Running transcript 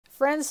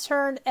Friends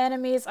turned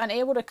enemies,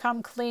 unable to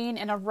come clean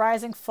in a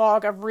rising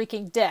fog of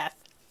reeking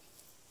death.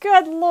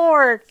 Good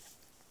lord!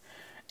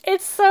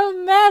 It's so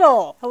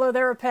metal! Hello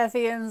there,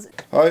 Opethians.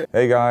 Hi.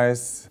 Hey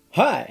guys.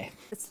 Hi.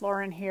 It's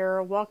Lauren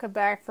here. Welcome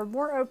back for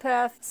more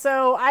Opeth.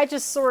 So I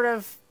just sort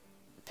of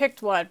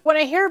picked one. When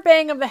I hear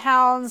Bang of the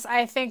Hounds,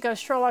 I think of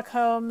Sherlock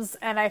Holmes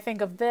and I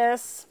think of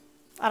this.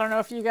 I don't know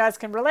if you guys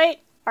can relate.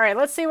 Alright,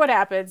 let's see what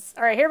happens.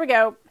 Alright, here we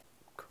go.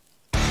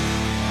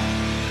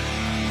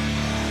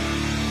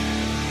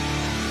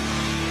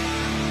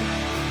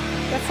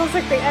 That sounds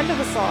like the end of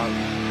the song,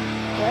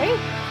 right?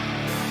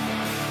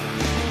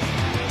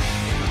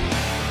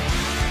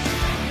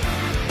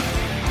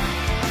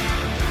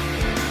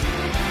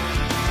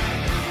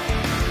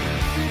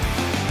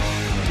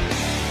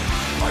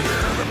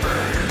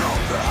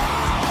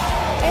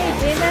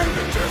 Hey, demon!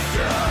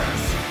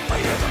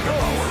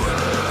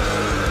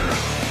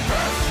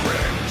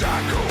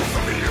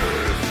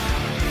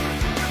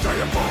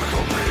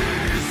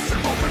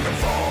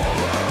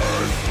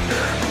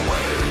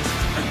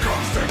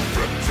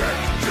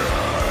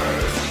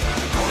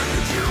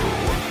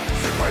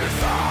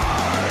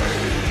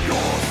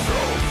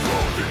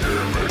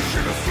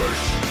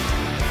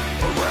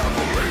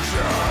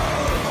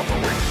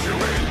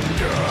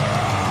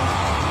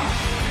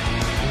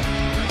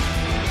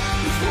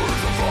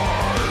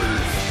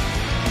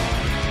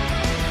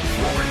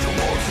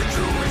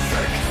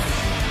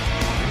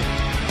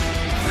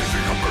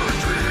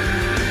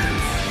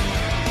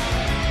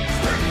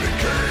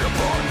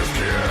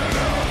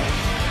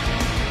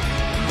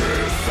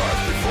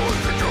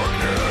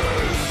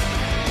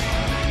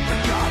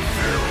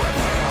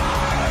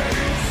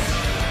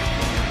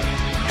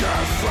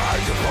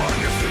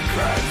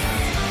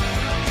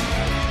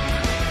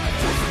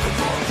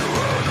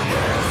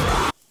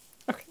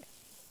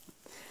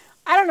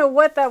 I don't know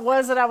what that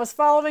was that I was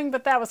following,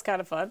 but that was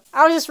kind of fun.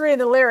 I was just reading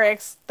the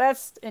lyrics.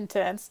 That's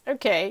intense.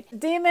 Okay.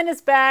 Demon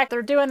is back.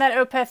 They're doing that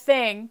Opeth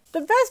thing.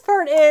 The best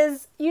part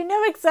is, you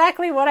know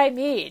exactly what I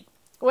mean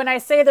when I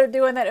say they're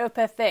doing that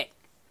Opeth thing.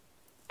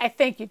 I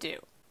think you do.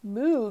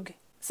 Moog.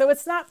 So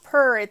it's not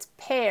purr, it's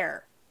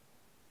pear.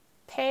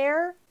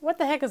 Pear? What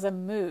the heck is a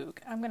Moog?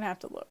 I'm going to have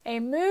to look. A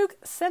Moog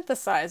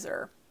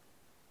synthesizer.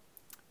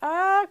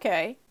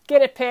 Okay.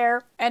 Get it,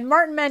 Pear. And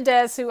Martin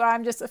Mendez, who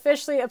I'm just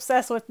officially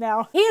obsessed with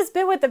now. He has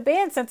been with the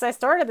band since I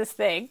started this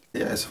thing.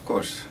 Yes, of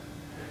course.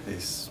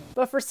 He's...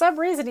 But for some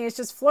reason, he has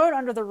just flown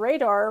under the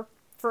radar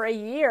for a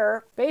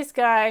year. Bass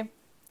guy.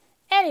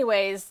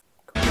 Anyways.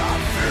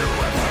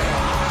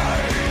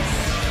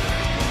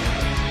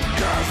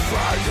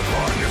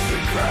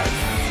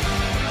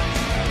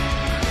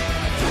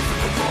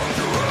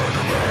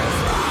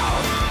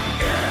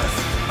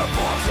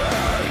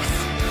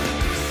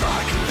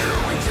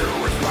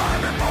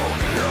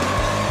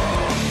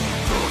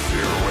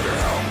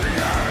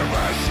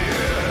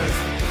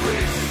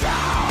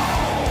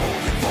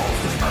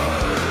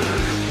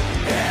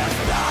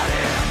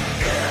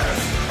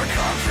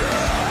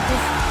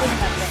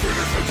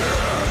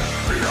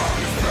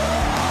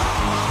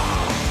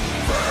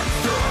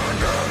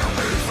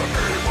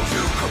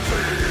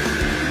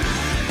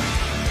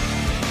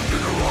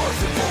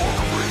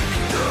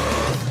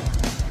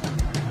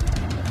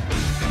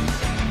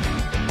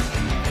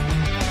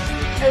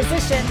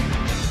 Position.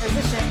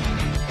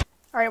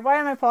 Alright, why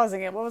am I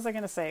pausing it? What was I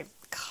going to say?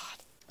 God.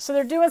 So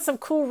they're doing some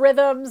cool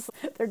rhythms.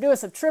 They're doing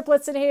some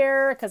triplets in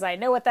here, because I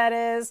know what that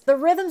is. The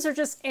rhythms are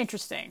just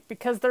interesting,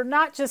 because they're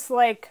not just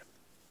like...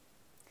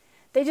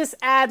 They just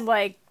add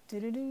like...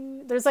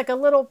 Doo-doo-doo. There's like a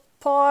little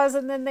pause,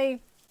 and then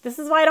they... This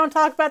is why I don't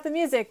talk about the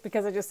music,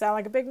 because I just sound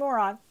like a big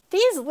moron.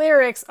 These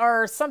lyrics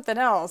are something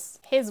else.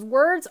 His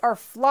words are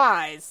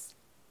flies.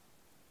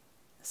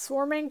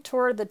 Swarming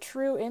toward the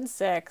true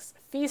insects,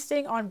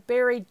 feasting on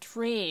buried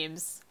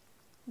dreams.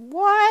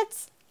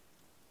 What?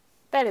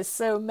 That is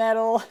so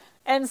metal.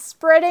 And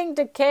spreading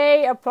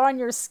decay upon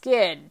your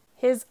skin.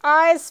 His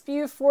eyes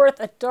spew forth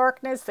a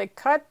darkness that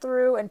cut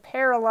through and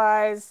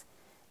paralyze.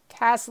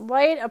 Cast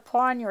light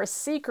upon your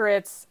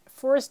secrets,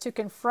 forced to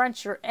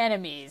confront your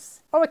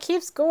enemies. Oh, it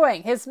keeps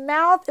going. His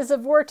mouth is a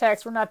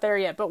vortex. We're not there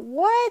yet, but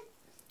what?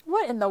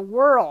 What in the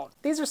world?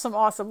 These are some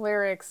awesome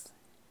lyrics.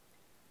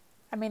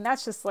 I mean,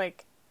 that's just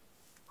like...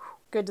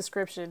 Good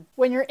description.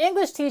 When your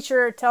English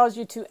teacher tells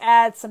you to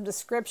add some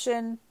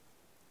description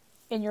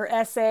in your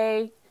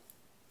essay,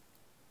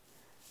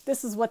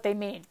 this is what they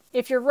mean.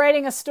 If you're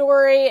writing a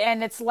story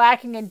and it's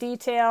lacking in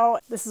detail,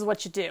 this is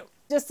what you do.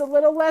 Just a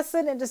little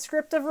lesson in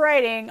descriptive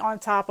writing on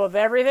top of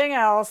everything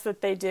else that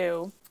they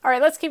do. All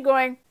right, let's keep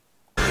going.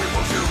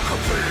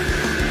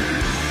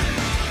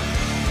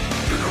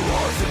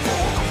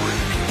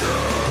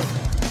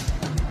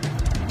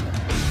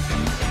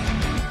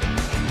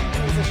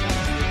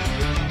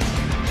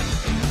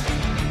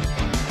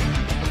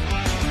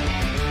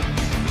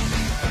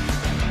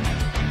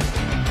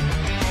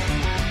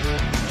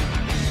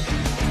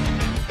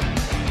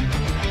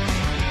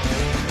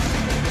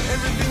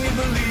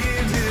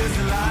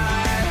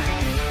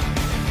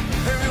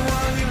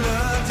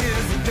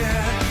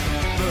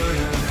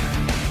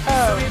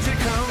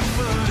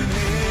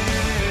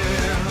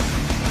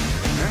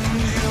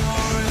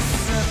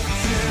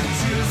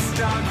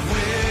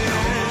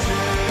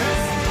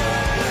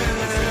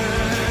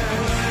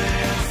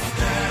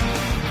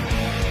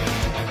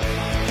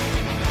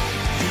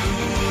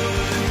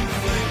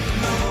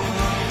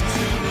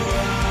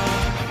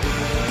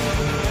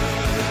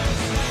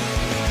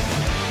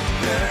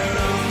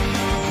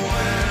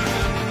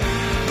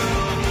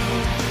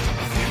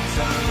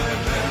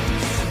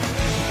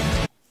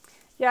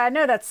 Yeah, I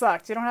know that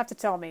sucked. You don't have to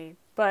tell me,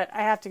 but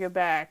I have to go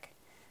back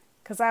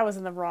because I was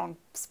in the wrong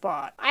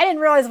spot. I didn't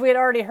realize we had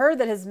already heard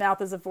that his mouth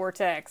is a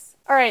vortex.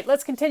 All right,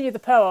 let's continue the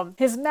poem.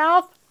 His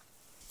mouth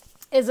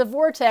is a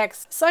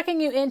vortex,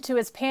 sucking you into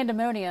its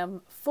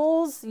pandemonium,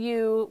 fools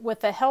you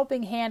with a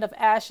helping hand of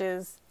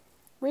ashes,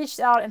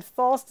 reached out in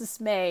false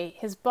dismay.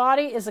 His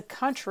body is a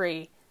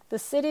country. The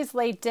cities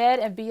lay dead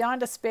and beyond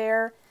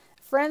despair.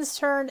 Friends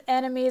turned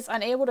enemies,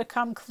 unable to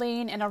come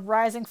clean in a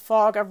rising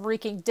fog of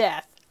reeking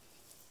death.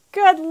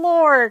 Good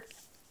Lord!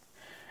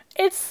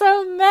 It's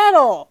so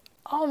metal!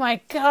 Oh my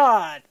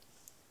God!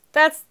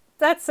 That's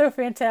so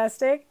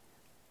fantastic.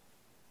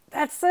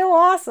 That's so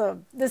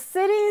awesome. The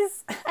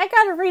cities, I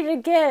gotta read it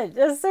again.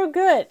 That's so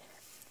good.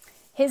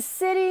 His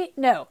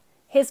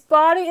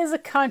body is a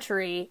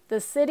country.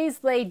 The cities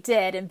lay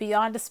dead and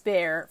beyond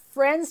despair.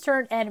 Friends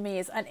turned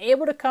enemies,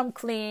 unable to come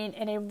clean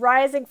in a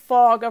rising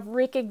fog of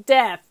reeking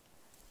death.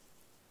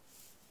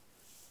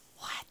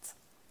 What?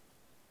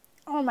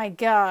 Oh my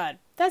God.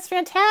 That's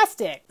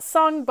fantastic.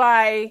 Sung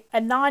by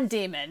a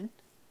non-demon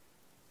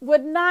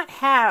would not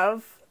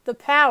have the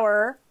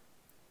power,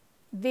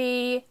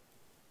 the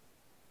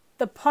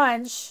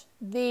punch,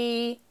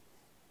 the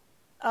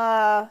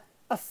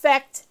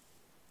effect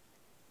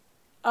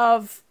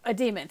of a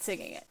demon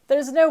singing it.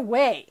 There's no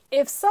way.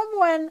 If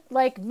someone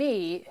like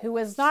me, who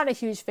is not a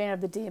huge fan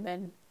of the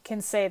demon, can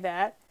say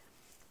that,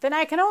 then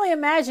I can only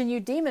imagine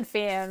you demon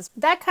fans,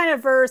 that kind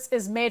of verse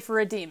is made for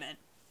a demon.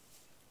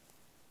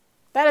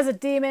 That is a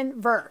demon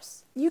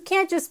verse. You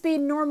can't just be a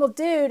normal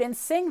dude and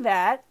sing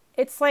that.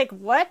 It's like,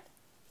 what?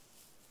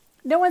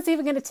 No one's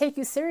even going to take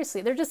you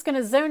seriously. They're just going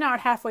to zone out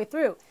halfway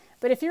through.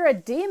 But if you're a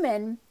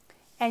demon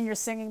and you're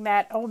singing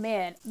that, oh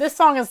man, this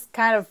song is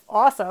kind of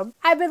awesome.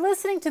 I've been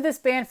listening to this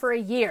band for a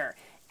year,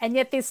 and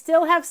yet they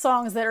still have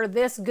songs that are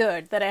this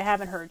good that I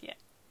haven't heard yet.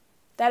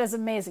 That is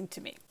amazing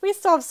to me. We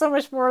still have so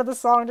much more of the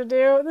song to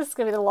do. This is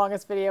going to be the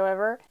longest video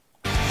ever.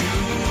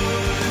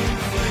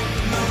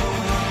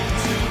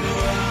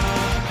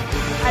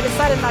 I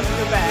decided not to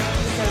go back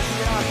because we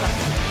don't have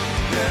time.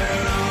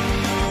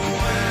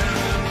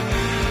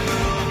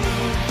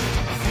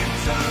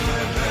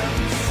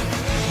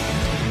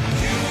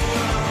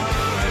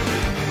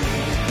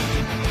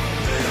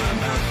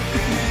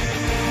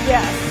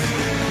 Yes.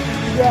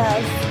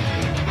 Yes.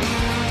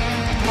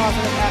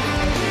 Positive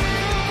affirmation.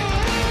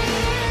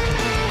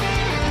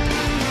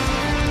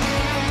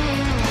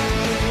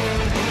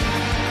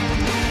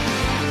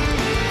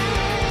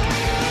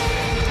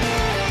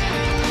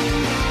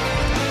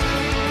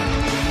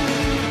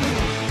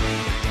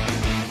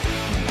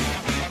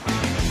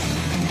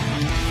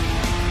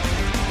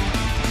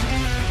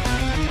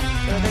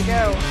 There they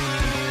go.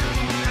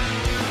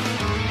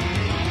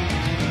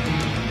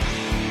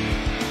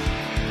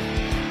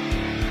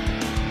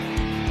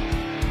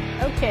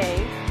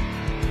 Okay.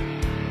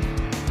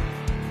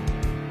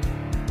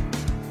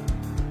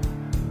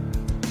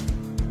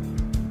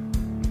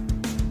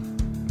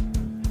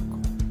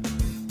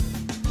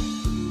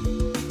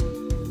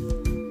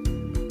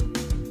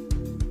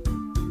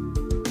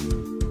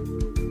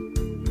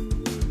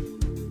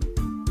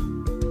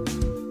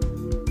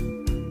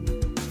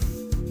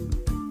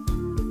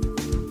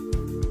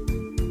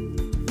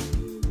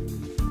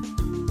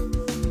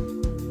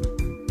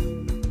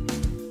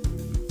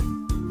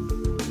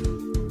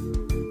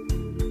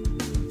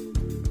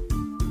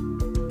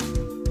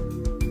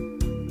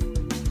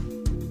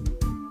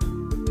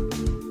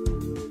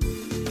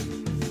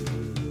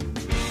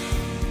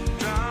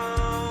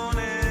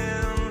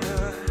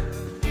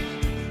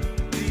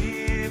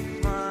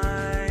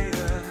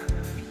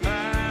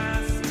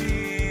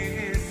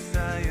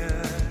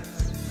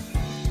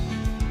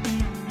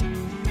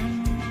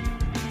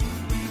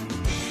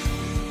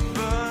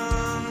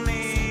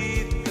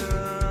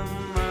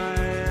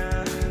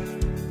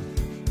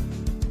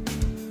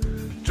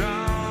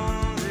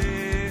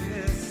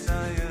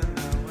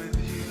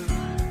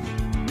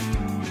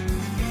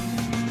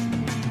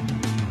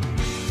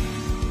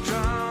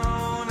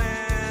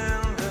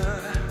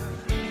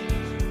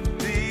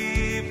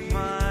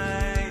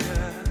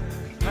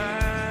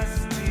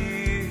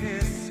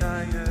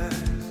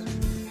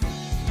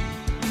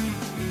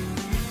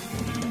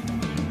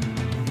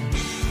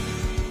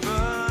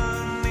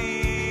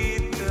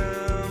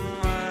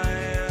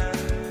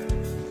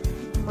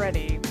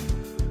 Ready.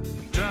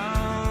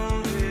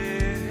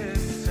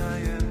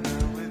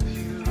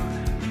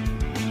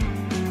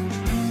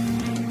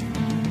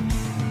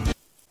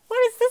 What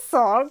is this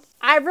song?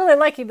 I'm really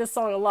liking this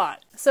song a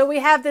lot. So we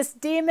have this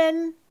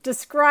demon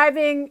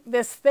describing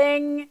this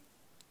thing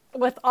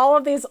with all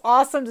of these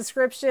awesome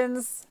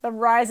descriptions. The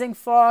rising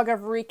fog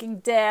of reeking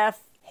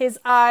death. His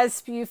eyes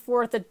spew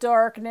forth the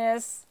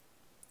darkness,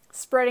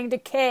 spreading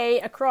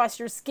decay across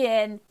your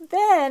skin.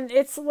 Then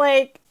it's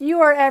like, you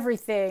are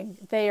everything,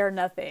 they are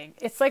nothing.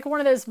 It's like one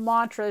of those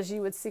mantras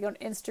you would see on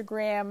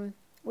Instagram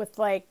with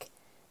like,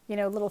 you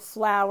know, little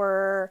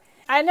flower.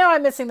 I know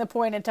I'm missing the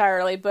point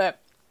entirely, but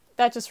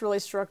that just really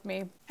struck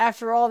me.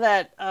 After all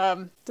that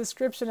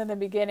description in the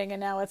beginning, and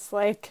now it's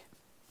like,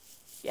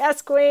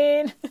 yes,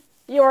 queen,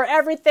 You are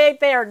everything,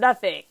 they are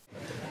nothing.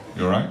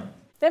 You alright?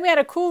 Then we had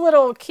a cool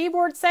little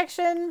keyboard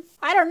section.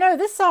 I don't know,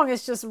 this song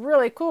is just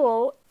really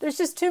cool. There's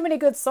just too many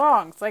good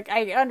songs. Like,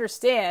 I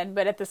understand,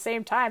 but at the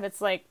same time, it's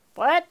like,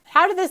 what?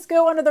 How did this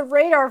go under the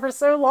radar for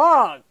so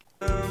long?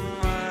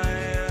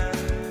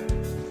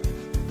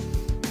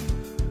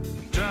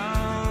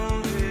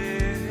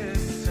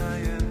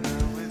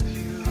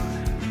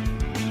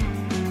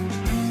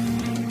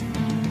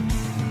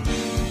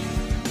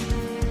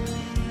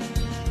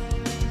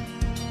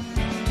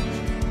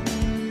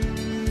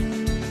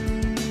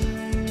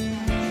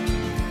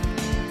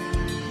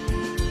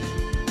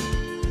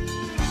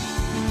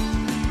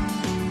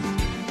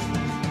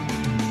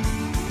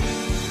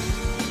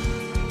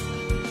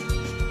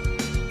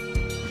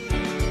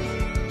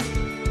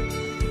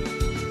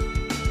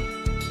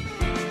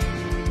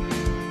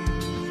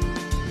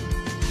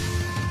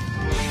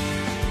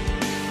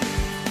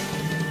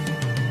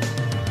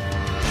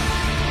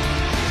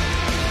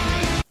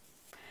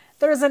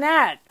 There's an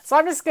ad. So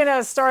I'm just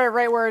gonna start it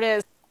right where it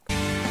is.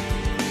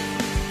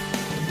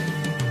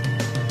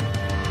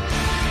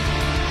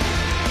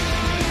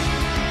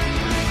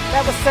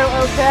 That was so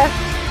Opeth.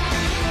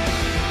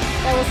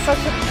 That was such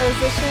a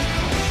position.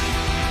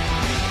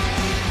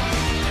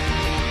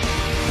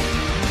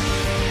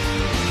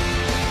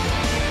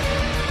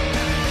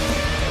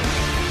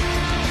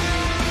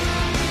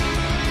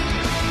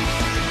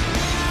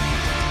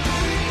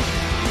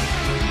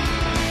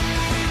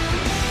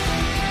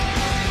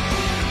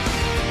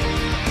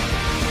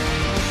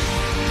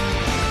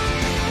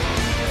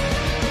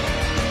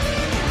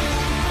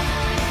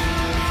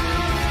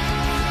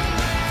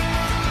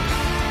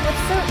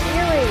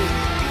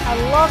 I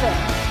love it.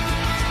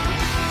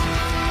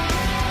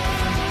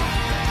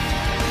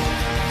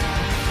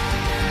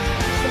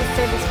 I'm gonna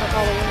save this for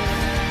Halloween.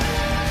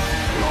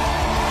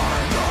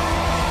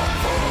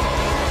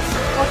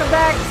 Welcome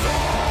back.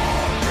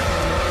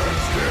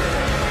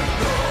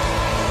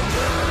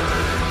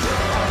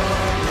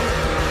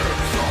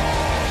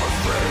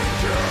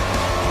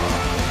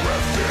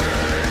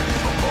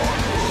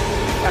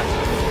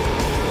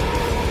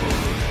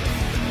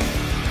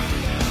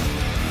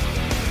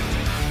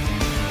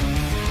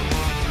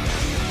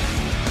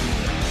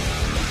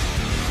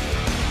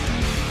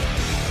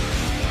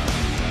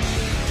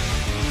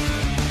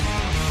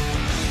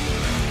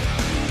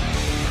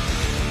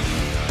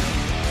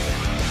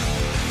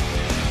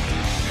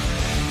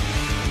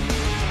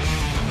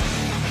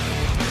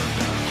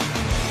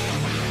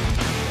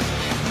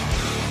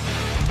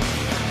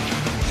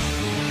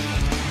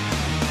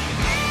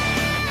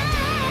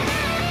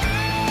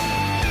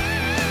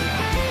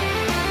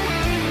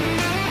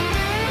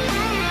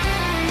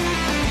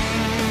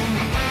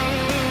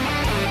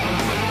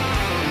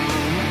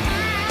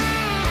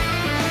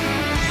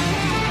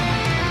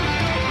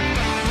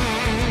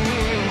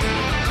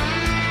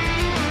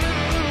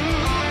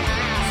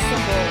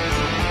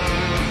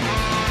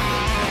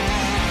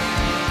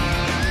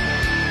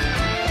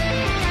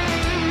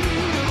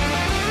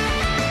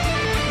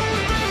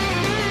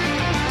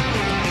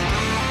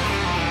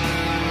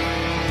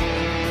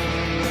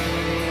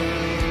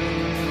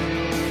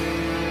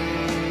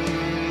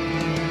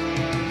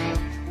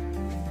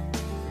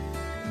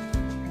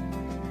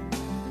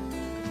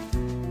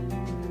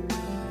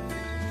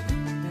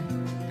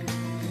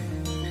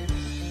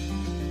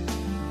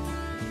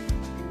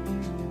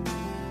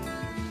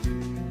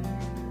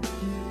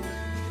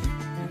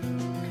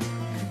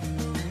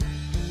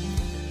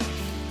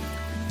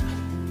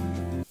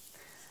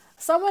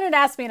 Someone had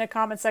asked me in a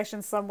comment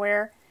section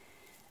somewhere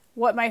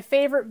what my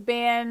favorite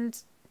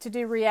band to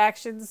do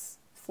reactions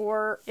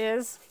for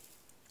is,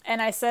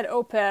 and I said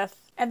Opeth.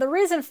 And the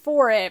reason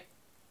for it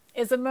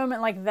is a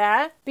moment like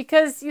that,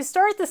 because you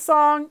start the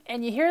song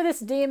and you hear this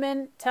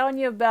demon telling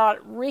you about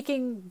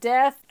wreaking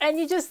death, and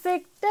you just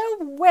think, no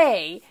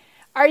way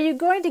are you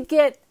going to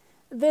get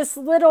this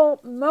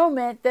little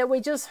moment that we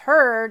just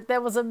heard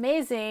that was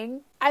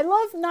amazing. I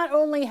love not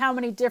only how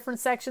many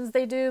different sections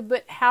they do,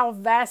 but how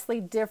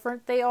vastly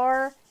different they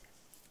are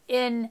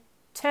in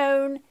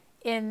tone,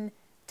 in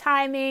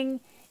timing,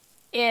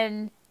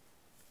 in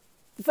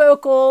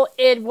vocal,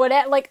 in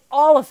whatever, like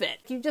all of it.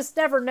 You just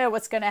never know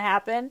what's going to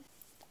happen.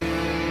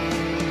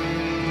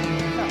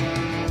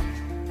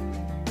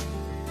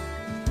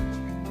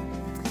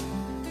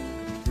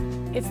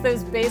 It's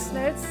those bass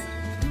notes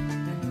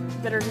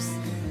that are just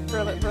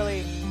really,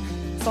 really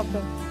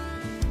something.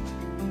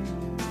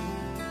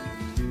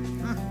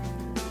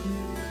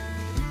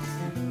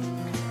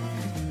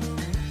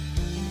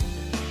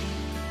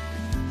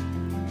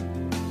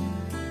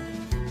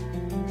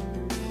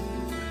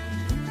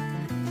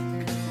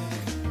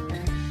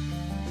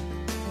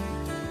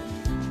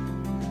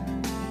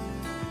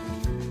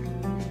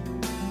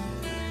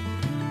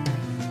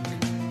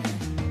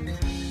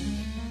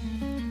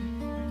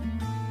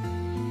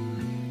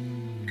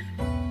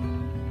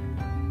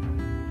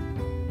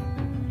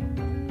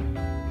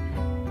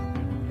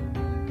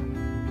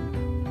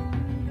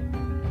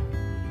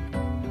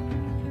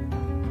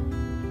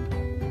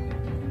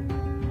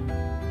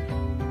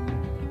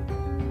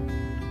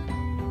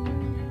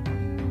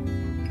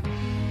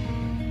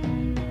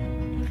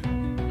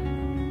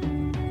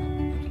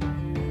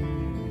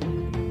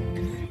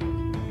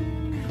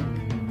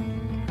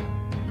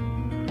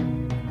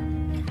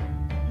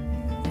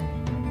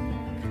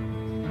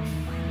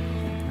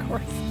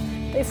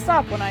 They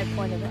stopped when I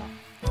pointed out.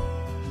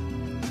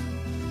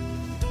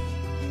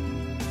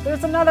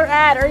 There's another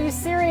ad. Are you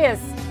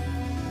serious?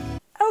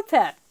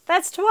 Opeth.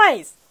 That's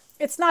twice.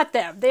 It's not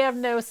them. They have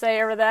no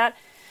say over that.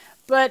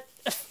 But,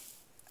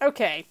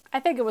 okay. I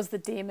think it was the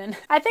demon.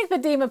 I think the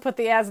demon put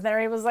the ads in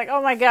there. He was like,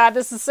 oh my god,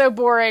 this is so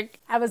boring.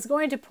 I was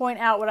going to point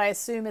out what I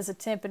assume is a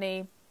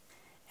timpani,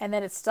 and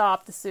then it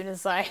stopped as soon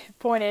as I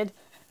pointed.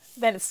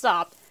 Then it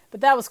stopped. But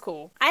that was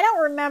cool. I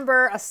don't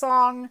remember a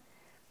song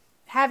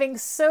having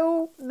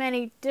so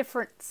many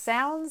different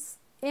sounds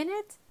in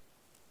it.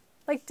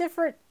 Like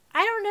different,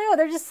 I don't know.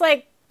 They're just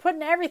like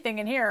putting everything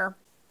in here.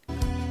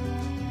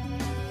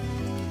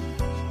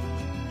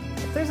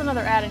 If there's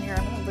another ad in here,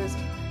 I'm going to lose it.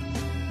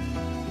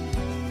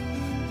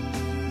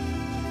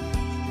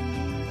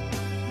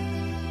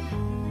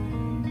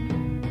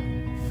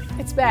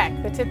 It's back,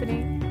 the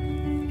timpani.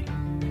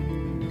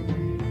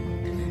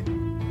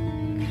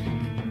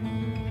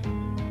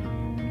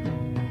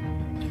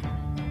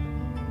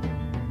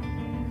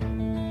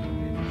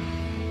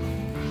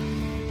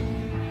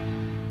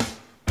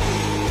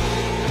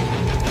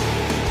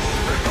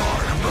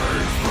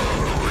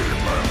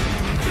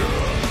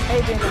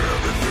 Hey, Jimmy.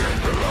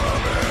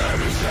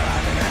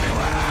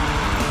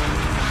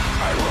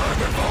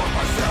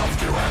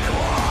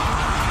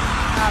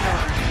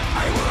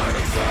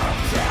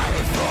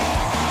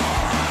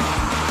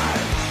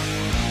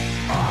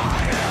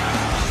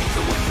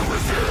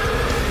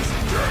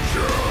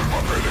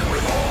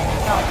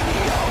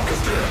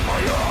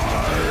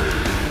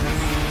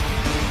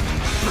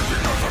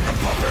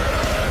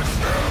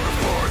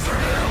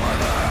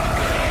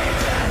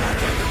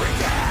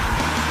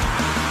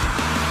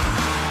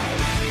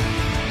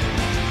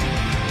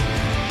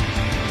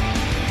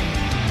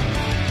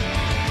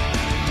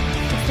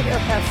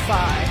 Opeth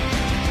side.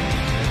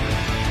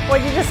 Well,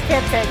 you just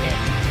can't take it.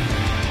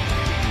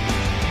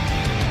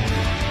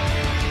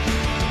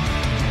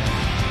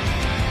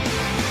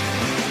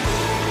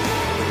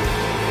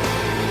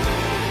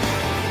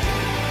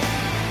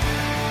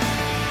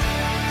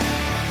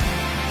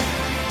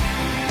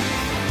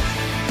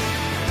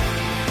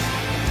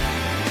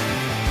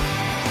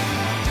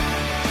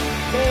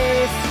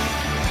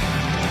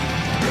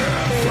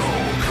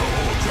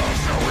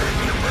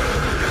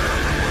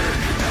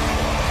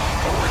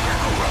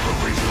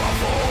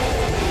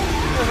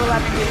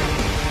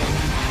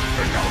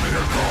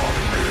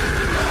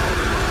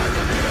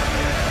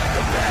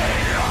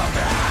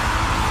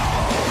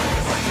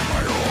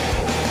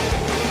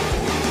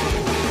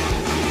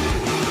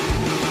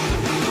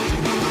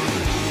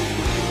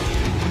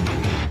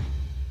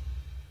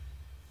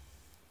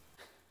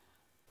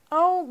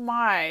 Oh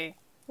my,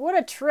 what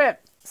a trip.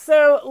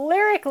 So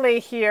lyrically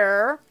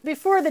here,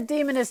 before the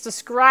demon is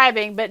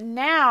describing, but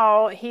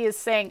now he is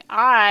saying,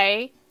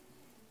 I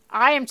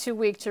am too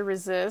weak to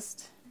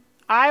resist.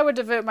 I would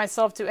devote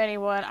myself to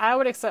anyone. I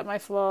would accept my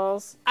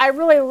flaws. I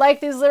really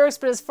like these lyrics,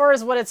 but as far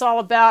as what it's all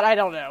about, I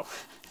don't know.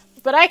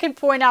 But I can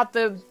point out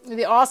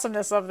the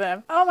awesomeness of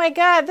them. Oh my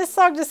god, this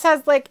song just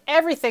has like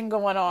everything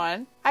going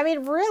on. I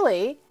mean,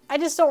 really? I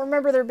just don't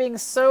remember there being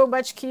so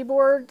much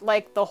keyboard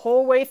like the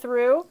whole way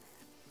through.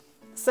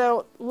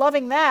 So,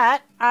 loving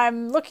that.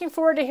 I'm looking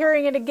forward to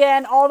hearing it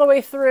again all the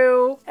way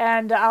through,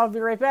 and I'll be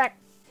right back.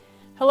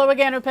 Hello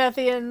again,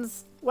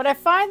 Opethians. What I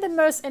find the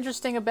most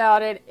interesting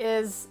about it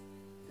is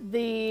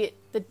the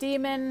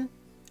demon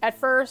at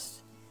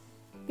first,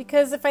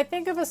 because if I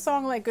think of a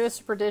song like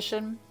Ghost of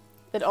Perdition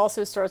that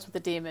also starts with a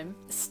demon,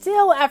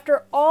 still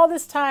after all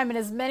this time and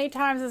as many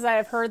times as I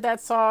have heard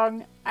that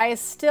song, I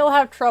still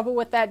have trouble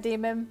with that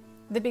demon,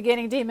 the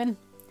beginning demon.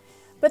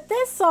 But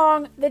this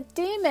song, the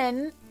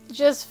demon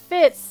just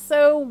fits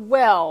so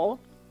well,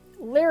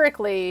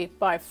 lyrically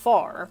by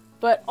far,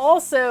 but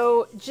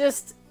also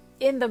just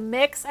in the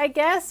mix, I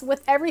guess.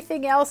 With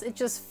everything else, it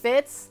just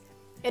fits.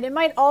 And it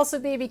might also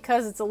be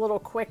because it's a little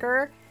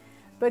quicker,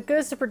 but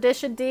Ghost of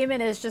Perdition demon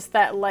is just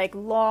that like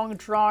long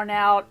drawn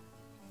out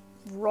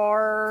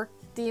roar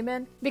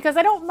demon. Because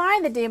I don't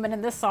mind the demon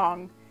in this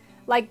song,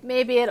 like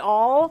maybe at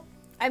all.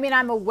 I mean,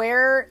 I'm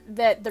aware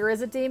that there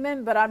is a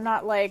demon, but I'm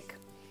not like,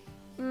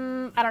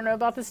 I don't know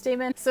about this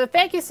demon. So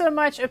thank you so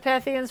much,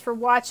 Opethians, for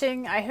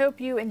watching. I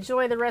hope you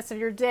enjoy the rest of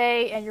your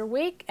day and your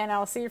week, and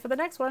I'll see you for the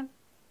next one.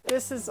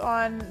 This is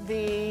on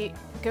the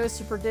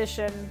Ghost of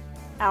Perdition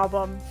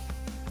album.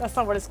 That's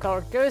not what it's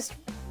called. Ghost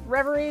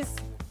Reveries?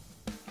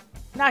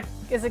 Not,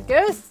 is it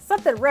Ghost?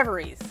 Something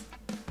Reveries.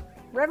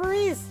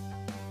 Reveries?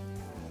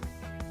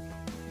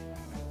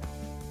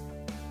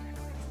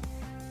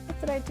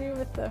 What did I do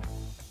with the...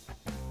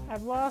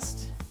 I've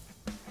lost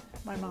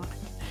my mind.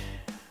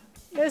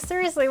 No,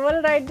 seriously, what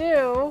did I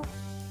do?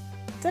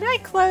 Did I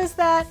close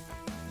that?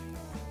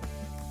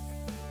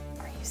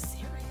 Are you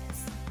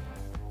serious?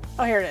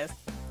 Oh, here it is.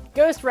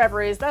 Ghost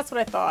Reveries, that's what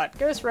I thought.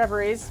 Ghost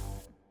Reveries.